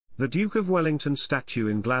The Duke of Wellington Statue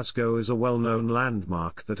in Glasgow is a well-known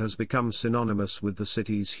landmark that has become synonymous with the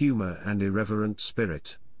city's humour and irreverent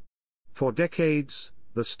spirit. For decades,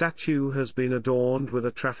 the statue has been adorned with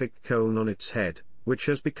a traffic cone on its head, which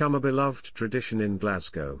has become a beloved tradition in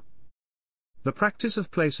Glasgow. The practice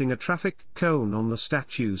of placing a traffic cone on the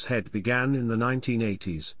statue's head began in the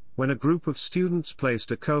 1980s, when a group of students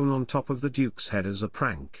placed a cone on top of the Duke's head as a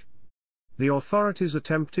prank. The authorities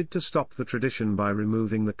attempted to stop the tradition by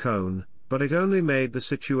removing the cone, but it only made the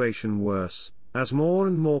situation worse, as more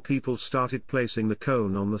and more people started placing the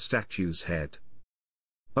cone on the statue's head.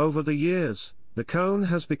 Over the years, the cone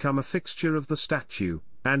has become a fixture of the statue,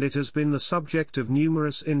 and it has been the subject of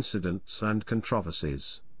numerous incidents and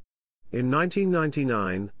controversies. In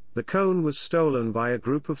 1999, the cone was stolen by a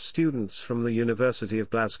group of students from the University of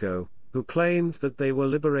Glasgow, who claimed that they were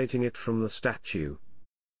liberating it from the statue.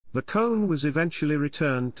 The cone was eventually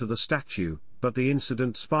returned to the statue, but the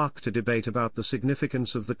incident sparked a debate about the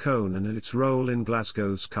significance of the cone and its role in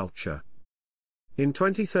Glasgow's culture. In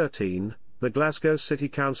 2013, the Glasgow City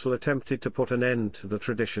Council attempted to put an end to the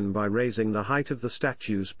tradition by raising the height of the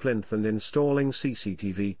statue's plinth and installing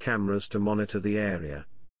CCTV cameras to monitor the area.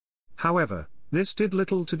 However, this did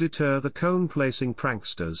little to deter the cone-placing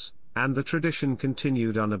pranksters, and the tradition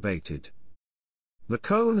continued unabated. The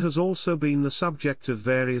cone has also been the subject of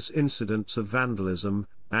various incidents of vandalism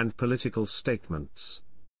and political statements.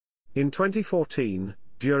 In 2014,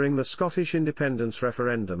 during the Scottish independence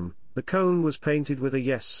referendum, the cone was painted with a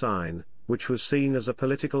yes sign, which was seen as a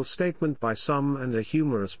political statement by some and a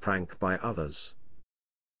humorous prank by others.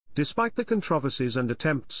 Despite the controversies and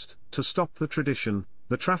attempts to stop the tradition,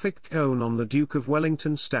 the traffic cone on the Duke of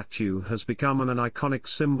Wellington statue has become an iconic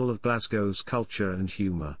symbol of Glasgow's culture and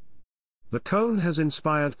humour. The cone has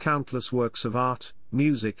inspired countless works of art,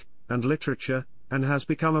 music, and literature, and has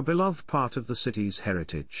become a beloved part of the city's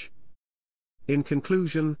heritage. In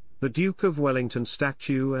conclusion, the Duke of Wellington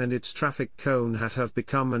statue and its traffic cone have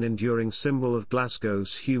become an enduring symbol of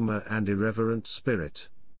Glasgow's humour and irreverent spirit.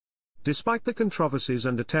 Despite the controversies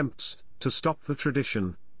and attempts to stop the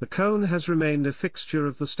tradition, the cone has remained a fixture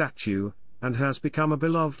of the statue, and has become a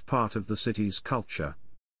beloved part of the city's culture.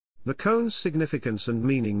 The cone's significance and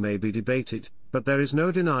meaning may be debated, but there is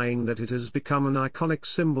no denying that it has become an iconic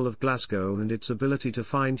symbol of Glasgow and its ability to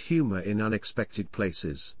find humour in unexpected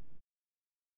places.